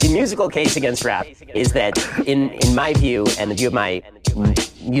musical case against rap is that, in my view, and the view of my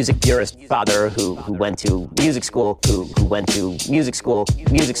music purist father who went to music school,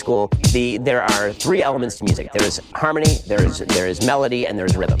 there are three elements to music. There is harmony, there is melody, and there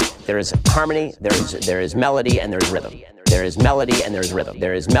is rhythm. There is harmony, there is melody, and there is rhythm. There is melody and there is rhythm.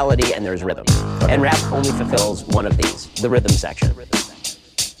 There is melody and there is rhythm. And rap only fulfills one of these, the rhythm section.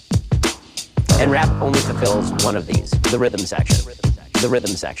 And rap only fulfills one of these, the rhythm section. The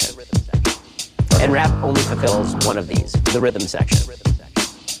rhythm section. And rap only fulfills one of these, the rhythm section.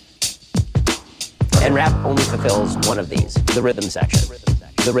 And rap only fulfills one of these, the rhythm section.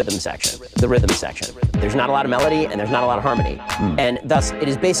 The rhythm section. The rhythm section. There's not a lot of melody and there's not a lot of harmony. And thus it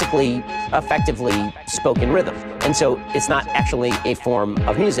is basically effectively spoken rhythm. And so it's not actually a form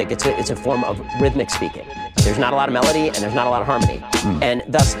of music, it's a form of rhythmic speaking. There's not a lot of melody and there's not a lot of harmony. And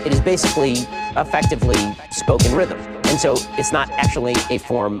thus it is basically effectively spoken rhythm. And so it's not actually a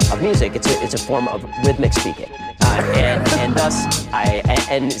form of music, it's a form of rhythmic speaking. And thus,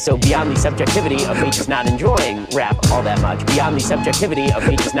 so beyond the subjectivity of me just not enjoying rap all that much,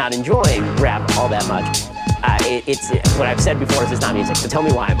 it's what I've said before is it's not music, so tell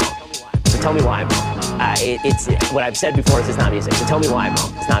me why I'm wrong. It's what I've said before is it's not music, so tell me why I'm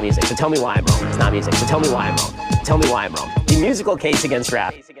wrong. It's not music, so tell me why I'm wrong. It's not music, so tell me why I'm wrong. Tell me why I'm wrong. The musical case against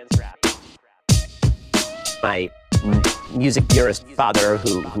rap. My music purist father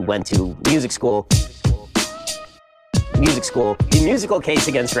who went to music school, the musical case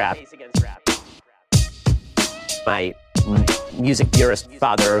against rap. My music purist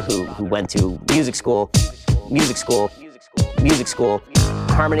father who went to music school,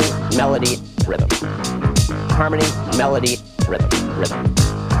 harmony, melody, rhythm. Harmony, melody, rhythm.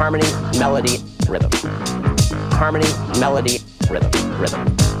 Harmony, melody, rhythm. Harmony, melody, rhythm.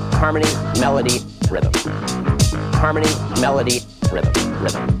 Harmony, melody, rhythm. Harmony, melody,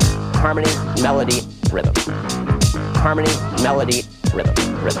 rhythm. Harmony, melody, rhythm. Harmony, melody, rhythm.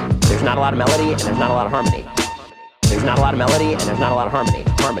 There's not a lot of melody and there's not a lot of harmony. There's not a lot of melody and there's not a lot of harmony.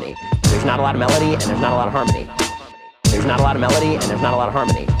 There's not a lot of melody and there's not a lot of harmony. There's not a lot of melody and there's not a lot of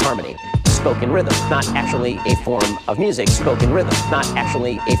harmony. Spoken rhythm, not actually a form of music. Spoken rhythm, not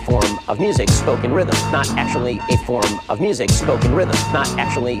actually a form of music. Spoken rhythm, not actually a form of music. Spoken rhythm, not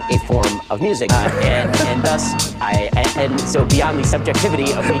actually a form of music. And thus, so beyond the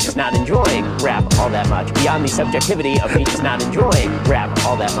subjectivity of me just not enjoying rap all that much,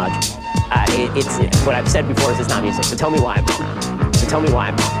 it's what I've said before is it's not music. So tell me why I'm wrong.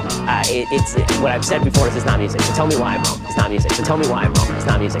 It's what I've said before is it's not music. So tell me why I'm wrong. It's not music. So tell me why I'm wrong. It's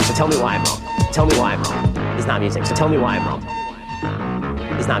not music. So tell me why I'm wrong. Tell me why I'm wrong. It's not music. So tell me why I'm wrong.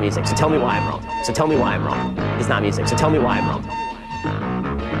 It's not music. So tell me why I'm wrong. So tell me why I'm wrong. It's not music. So tell me why I'm wrong.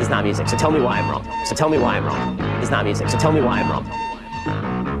 It's not music. So tell me why I'm wrong. So tell me why I'm wrong. It's not music. So tell me why I'm wrong.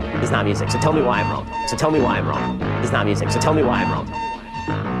 It's not music. So tell me why I'm wrong. So tell me why I'm wrong. It's not music. So tell me why I'm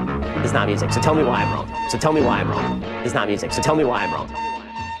wrong. It's not music. So tell me why I'm wrong. So tell me why I'm wrong. It's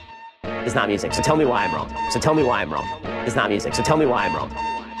not music. So tell me why I'm wrong. It's not music. So tell me why I'm wrong. So tell me why I'm wrong. It's not music. So tell me why I'm wrong.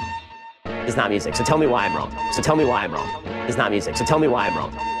 It's not music. So tell me why I'm wrong. So tell me why I'm wrong. It's not music. So tell me why I'm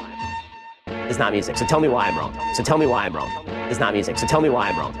wrong. It's not music. So tell me why I'm wrong. So tell me why I'm wrong. It's not music. So tell me why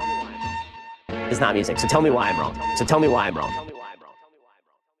I'm wrong. It's not music. So tell me why I'm wrong. So tell me why I'm wrong.